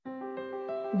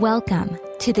Welcome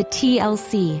to the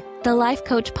TLC, the Life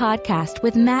Coach Podcast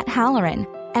with Matt Halloran.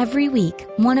 Every week,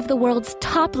 one of the world's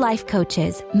top life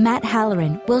coaches, Matt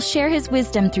Halloran, will share his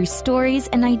wisdom through stories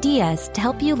and ideas to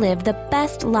help you live the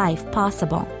best life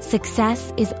possible.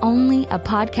 Success is only a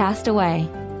podcast away.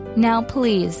 Now,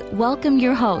 please welcome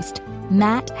your host,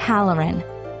 Matt Halloran.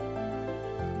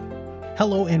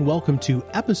 Hello and welcome to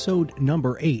episode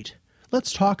number 8.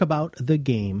 Let's talk about the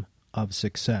game of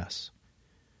success.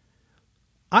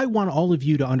 I want all of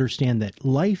you to understand that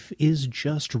life is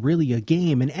just really a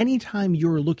game, and anytime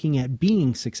you're looking at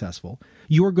being successful,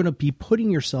 you're going to be putting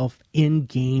yourself in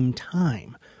game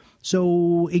time.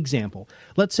 So, example,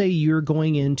 let's say you're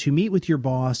going in to meet with your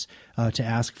boss to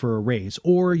ask for a raise,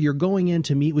 or you're going in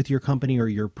to meet with your company, or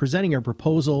you're presenting a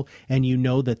proposal and you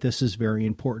know that this is very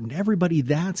important. Everybody,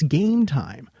 that's game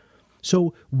time.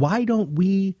 So why don't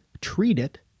we treat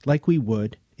it like we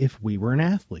would if we were an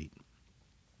athlete?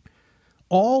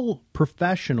 All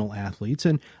professional athletes,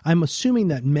 and I'm assuming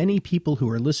that many people who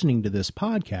are listening to this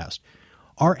podcast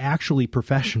are actually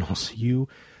professionals. You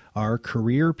are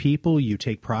career people. You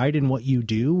take pride in what you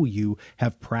do. You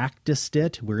have practiced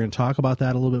it. We're going to talk about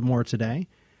that a little bit more today.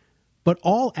 But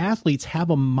all athletes have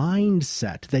a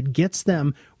mindset that gets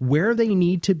them where they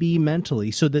need to be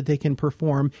mentally so that they can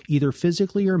perform either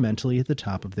physically or mentally at the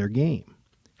top of their game.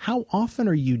 How often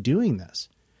are you doing this?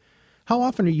 How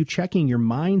often are you checking your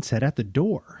mindset at the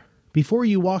door? Before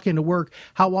you walk into work,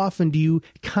 how often do you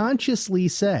consciously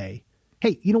say,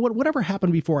 hey, you know what, whatever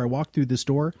happened before I walked through this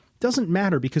door doesn't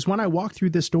matter, because when I walk through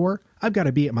this door, I've got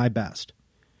to be at my best.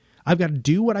 I've got to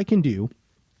do what I can do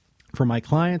for my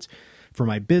clients, for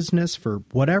my business, for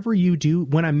whatever you do.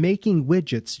 When I'm making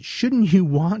widgets, shouldn't you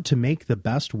want to make the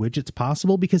best widgets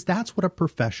possible? Because that's what a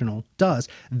professional does.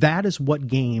 That is what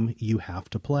game you have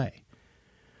to play.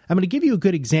 I'm going to give you a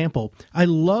good example. I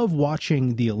love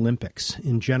watching the Olympics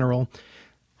in general.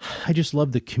 I just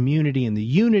love the community and the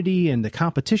unity and the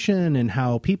competition and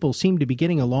how people seem to be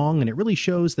getting along. And it really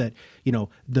shows that, you know,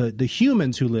 the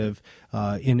humans who live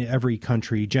in every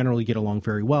country generally get along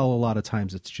very well. A lot of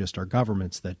times it's just our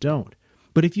governments that don't.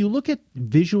 But if you look at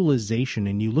visualization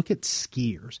and you look at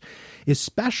skiers,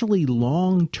 especially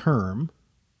long-term,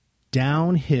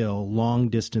 downhill,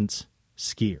 long-distance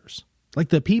skiers, like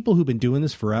the people who've been doing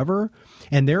this forever,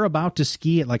 and they're about to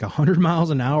ski at like 100 miles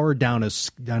an hour down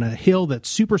a hill that's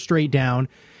super straight down,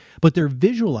 but they're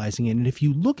visualizing it. And if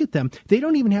you look at them, they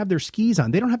don't even have their skis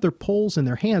on. They don't have their poles in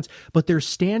their hands, but they're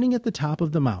standing at the top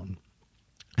of the mountain,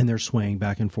 and they're swaying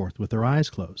back and forth with their eyes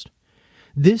closed.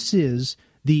 This is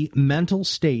the mental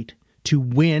state to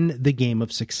win the game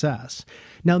of success.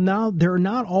 Now, they're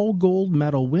not all gold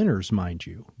medal winners, mind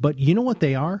you, but you know what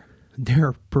they are?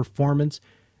 They're performance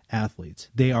athletes.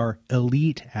 They are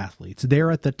elite athletes. They're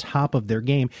at the top of their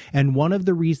game. And one of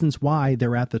the reasons why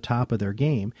they're at the top of their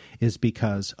game is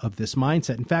because of this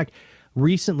mindset. In fact,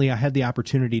 recently I had the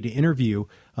opportunity to interview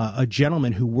a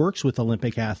gentleman who works with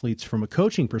Olympic athletes from a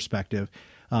coaching perspective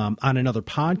on another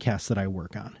podcast that I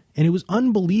work on. And it was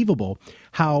unbelievable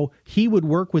how he would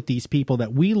work with these people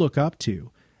that we look up to,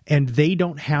 and they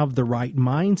don't have the right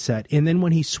mindset. And then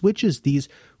when he switches these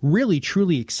really,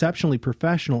 truly, exceptionally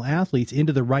professional athletes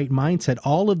into the right mindset,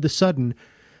 all of a sudden,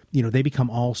 you know, they become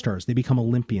all-stars. They become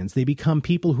Olympians. They become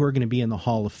people who are going to be in the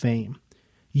Hall of Fame.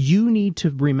 You need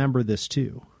to remember this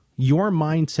too. Your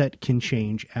mindset can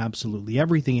change absolutely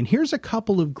everything. And here's a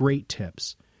couple of great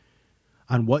tips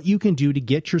on what you can do to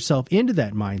get yourself into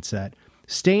that mindset.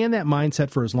 Stay in that mindset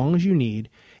for as long as you need,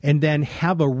 and then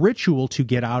have a ritual to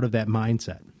get out of that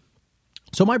mindset.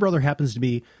 So my brother happens to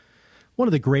be one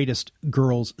of the greatest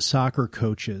girls soccer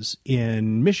coaches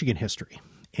in Michigan history.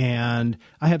 And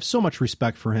I have so much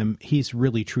respect for him. He's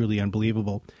really, truly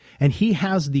unbelievable. And he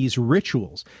has these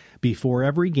rituals before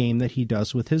every game that he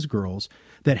does with his girls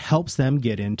that helps them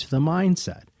get into the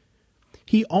mindset.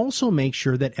 He also makes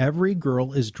sure that every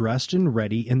girl is dressed and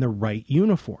ready in the right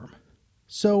uniform.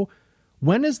 So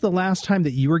when is the last time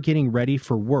that you were getting ready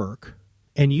for work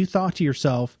and you thought to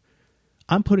yourself,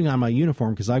 I'm putting on my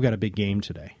uniform because I've got a big game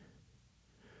today?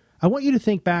 I want you to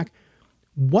think back,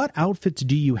 what outfits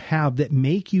do you have that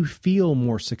make you feel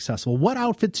more successful? What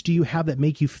outfits do you have that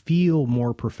make you feel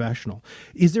more professional?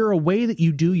 Is there a way that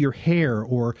you do your hair,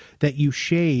 or that you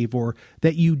shave, or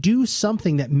that you do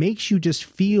something that makes you just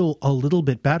feel a little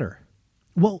bit better?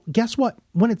 Well, guess what?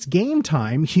 When it's game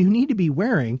time, you need to be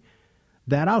wearing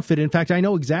that outfit. In fact, I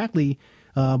know exactly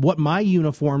what my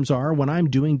uniforms are when I'm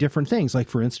doing different things. Like,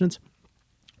 for instance,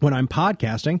 when I'm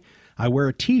podcasting, I wear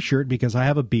a t-shirt because I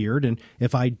have a beard, and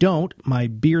if I don't, my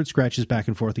beard scratches back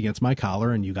and forth against my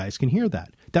collar, and you guys can hear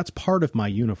that. That's part of my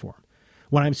uniform.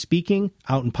 When I'm speaking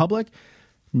out in public,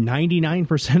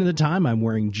 99% of the time, I'm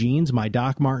wearing jeans, my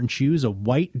Doc Marten shoes, a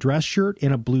white dress shirt,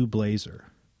 and a blue blazer.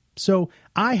 So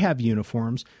I have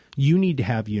uniforms. You need to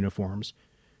have uniforms.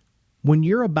 When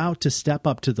you're about to step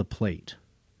up to the plate,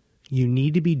 you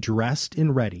need to be dressed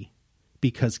and ready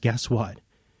because guess what?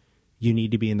 You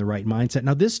need to be in the right mindset.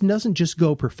 Now, this doesn't just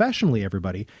go professionally,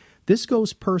 everybody. This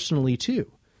goes personally,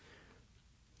 too.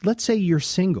 Let's say you're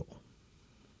single.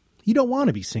 You don't want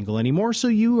to be single anymore, so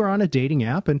you are on a dating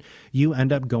app and you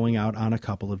end up going out on a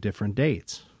couple of different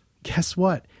dates. Guess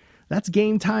what? That's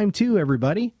game time too,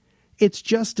 everybody. It's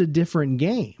just a different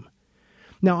game.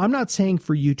 Now, I'm not saying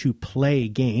for you to play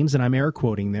games, and I'm air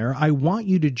quoting there. I want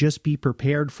you to just be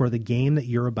prepared for the game that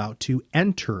you're about to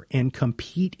enter and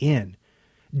compete in.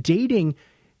 Dating,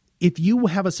 if you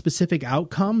have a specific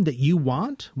outcome that you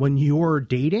want when you're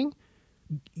dating,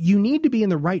 you need to be in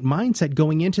the right mindset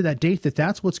going into that date that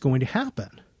that's what's going to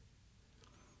happen.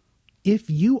 If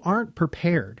you aren't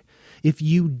prepared, if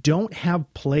you don't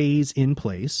have plays in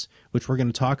place, which we're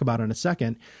going to talk about in a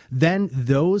second, then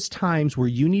those times where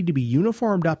you need to be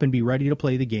uniformed up and be ready to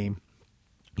play the game,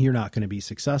 you're not going to be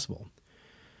successful.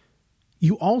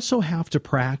 You also have to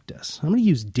practice. I'm going to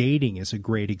use dating as a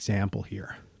great example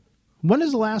here. When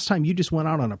is the last time you just went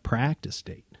out on a practice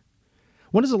date?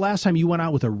 When is the last time you went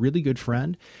out with a really good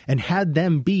friend and had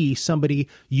them be somebody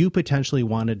you potentially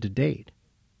wanted to date?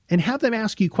 And have them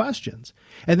ask you questions.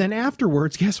 And then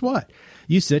afterwards, guess what?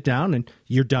 You sit down and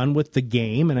you're done with the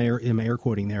game, and I'm air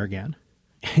quoting there again,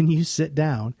 and you sit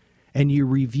down and you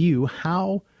review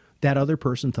how that other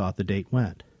person thought the date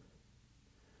went.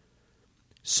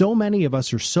 So many of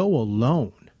us are so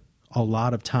alone a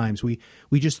lot of times. We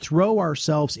just throw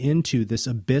ourselves into this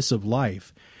abyss of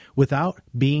life without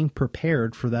being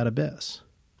prepared for that abyss.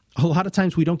 A lot of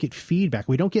times we don't get feedback.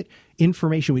 We don't get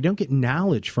information. We don't get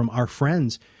knowledge from our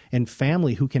friends and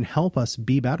family who can help us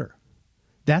be better.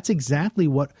 That's exactly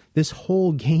what this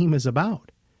whole game is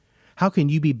about. How can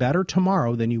you be better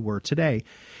tomorrow than you were today?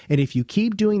 And if you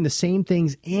keep doing the same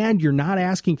things and you're not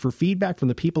asking for feedback from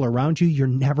the people around you, you're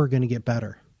never going to get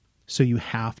better. So you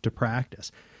have to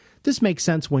practice. This makes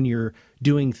sense when you're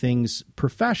doing things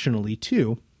professionally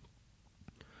too.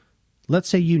 Let's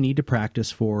say you need to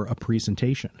practice for a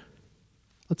presentation.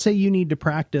 Let's say you need to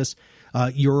practice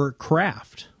your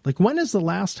craft. Like, when is the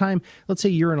last time, let's say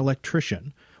you're an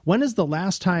electrician. When is the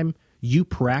last time you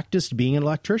practiced being an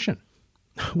electrician?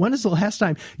 When is the last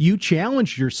time you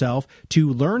challenged yourself to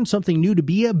learn something new, to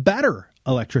be a better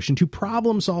electrician, to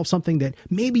problem solve something that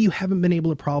maybe you haven't been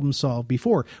able to problem solve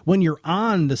before? When you're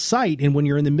on the site and when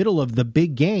you're in the middle of the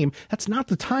big game, that's not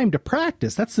the time to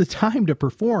practice. That's the time to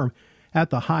perform at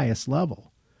the highest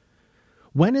level.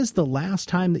 When is the last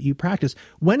time that you practice?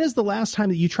 When is the last time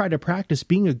that you try to practice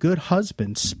being a good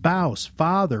husband, spouse,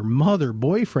 father, mother,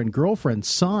 boyfriend, girlfriend,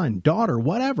 son, daughter,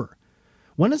 whatever?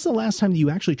 When is the last time that you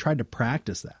actually tried to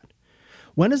practice that?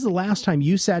 When is the last time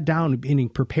you sat down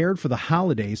and prepared for the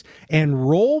holidays and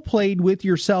role-played with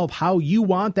yourself how you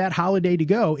want that holiday to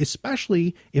go,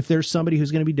 especially if there's somebody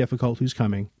who's going to be difficult who's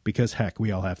coming, because heck,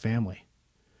 we all have family.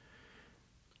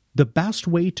 The best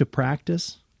way to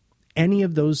practice any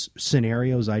of those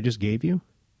scenarios I just gave you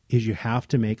is you have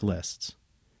to make lists.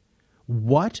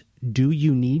 What do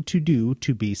you need to do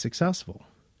to be successful?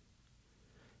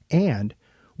 And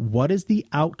what is the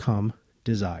outcome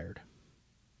desired?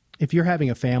 If you're having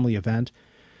a family event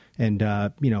and,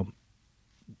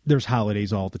 there's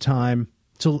holidays all the time.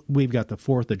 So we've got the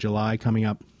 4th of July coming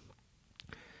up.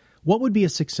 What would be a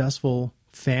successful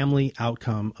family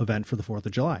outcome event for the 4th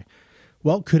of July?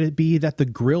 Well, could it be that the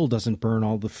grill doesn't burn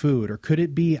all the food? Or could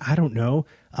it be, I don't know,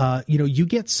 you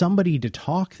get somebody to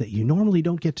talk that you normally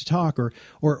don't get to talk,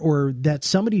 or that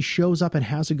somebody shows up and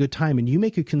has a good time and you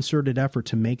make a concerted effort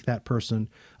to make that person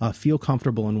feel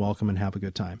comfortable and welcome and have a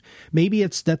good time. Maybe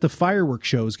it's that the fireworks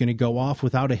show is going to go off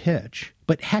without a hitch.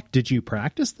 But heck, did you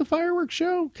practice the fireworks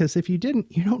show? Because if you didn't,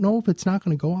 you don't know if it's not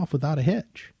going to go off without a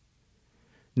hitch.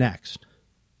 Next,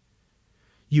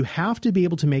 you have to be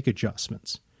able to make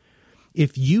adjustments.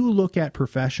 If you look at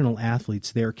professional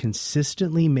athletes, they're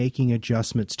consistently making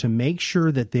adjustments to make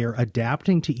sure that they're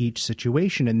adapting to each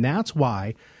situation. And that's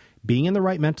why being in the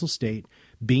right mental state,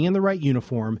 being in the right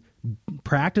uniform,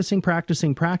 practicing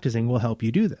will help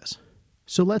you do this.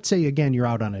 So let's say, again, you're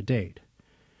out on a date.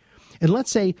 And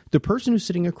let's say the person who's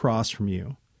sitting across from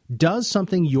you does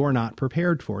something you're not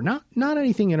prepared for. Not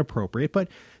anything inappropriate, but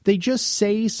they just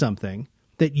say something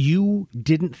that you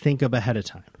didn't think of ahead of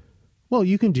time. Well,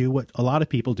 you can do what a lot of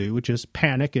people do, which is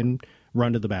panic and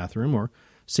run to the bathroom or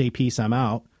say, peace, I'm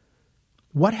out.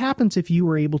 What happens if you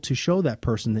were able to show that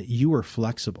person that you were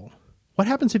flexible? What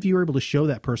happens if you were able to show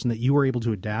that person that you were able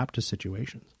to adapt to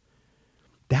situations?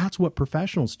 That's what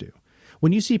professionals do.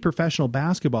 When you see professional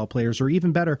basketball players, or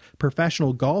even better,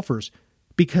 professional golfers,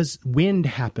 because wind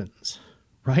happens,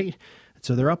 right?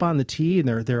 So they're up on the tee and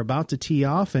they're about to tee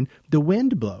off and the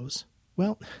wind blows.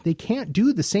 Well, they can't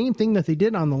do the same thing that they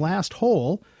did on the last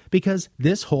hole because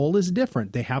this hole is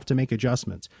different. They have to make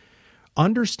adjustments.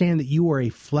 Understand that you are a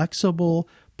flexible,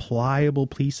 pliable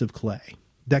piece of clay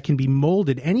that can be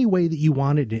molded any way that you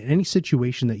want it in any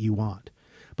situation that you want.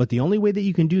 But the only way that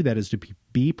you can do that is to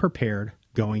be prepared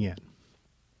going in.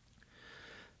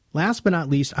 Last but not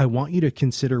least, I want you to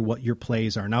consider what your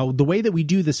plays are. Now, the way that we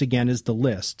do this again is the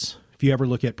lists. If you ever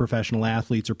look at professional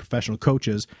athletes or professional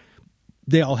coaches,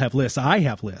 they all have lists. I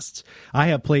have lists. I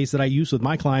have plays that I use with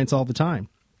my clients all the time.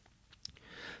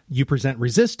 You present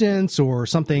resistance or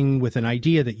something with an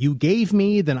idea that you gave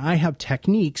me, then I have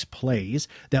techniques, plays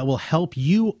that will help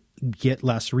you get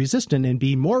less resistant and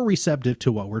be more receptive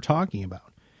to what we're talking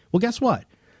about. Well, guess what?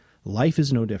 Life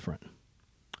is no different.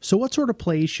 So what sort of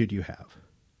plays should you have?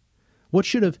 What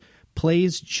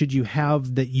plays should you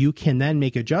have that you can then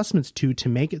make adjustments to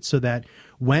make it so that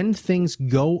when things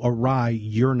go awry,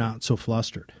 you're not so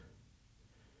flustered?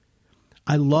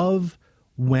 I love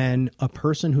when a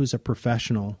person who's a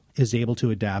professional is able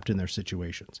to adapt in their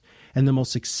situations. And the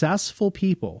most successful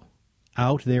people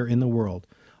out there in the world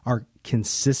are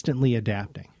consistently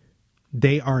adapting.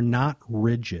 They are not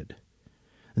rigid.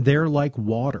 They're like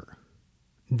water.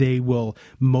 They will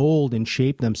mold and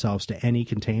shape themselves to any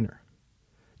container.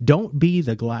 Don't be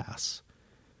the glass.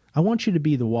 I want you to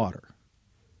be the water.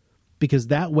 Because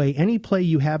that way, any play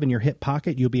you have in your hip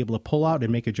pocket, you'll be able to pull out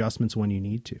and make adjustments when you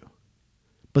need to.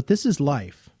 But this is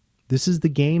life. This is the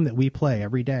game that we play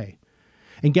every day.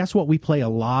 And guess what? We play a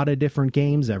lot of different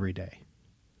games every day.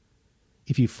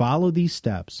 If you follow these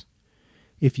steps,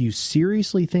 if you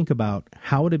seriously think about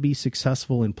how to be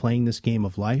successful in playing this game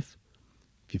of life,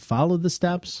 if you follow the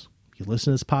steps, you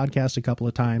listen to this podcast a couple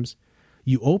of times,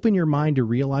 you open your mind to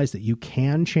realize that you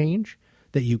can change,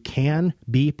 that you can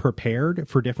be prepared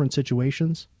for different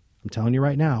situations. I'm telling you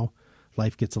right now,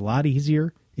 life gets a lot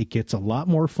easier. It gets a lot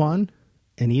more fun.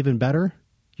 And even better,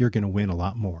 you're going to win a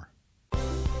lot more.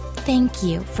 Thank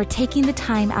you for taking the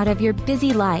time out of your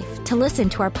busy life to listen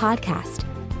to our podcast.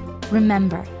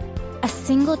 Remember, a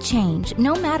single change,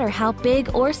 no matter how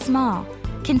big or small,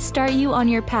 can start you on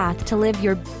your path to live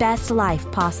your best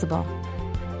life possible.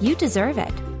 You deserve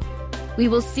it. We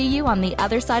will see you on the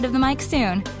other side of the mic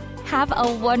soon. Have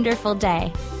a wonderful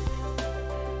day.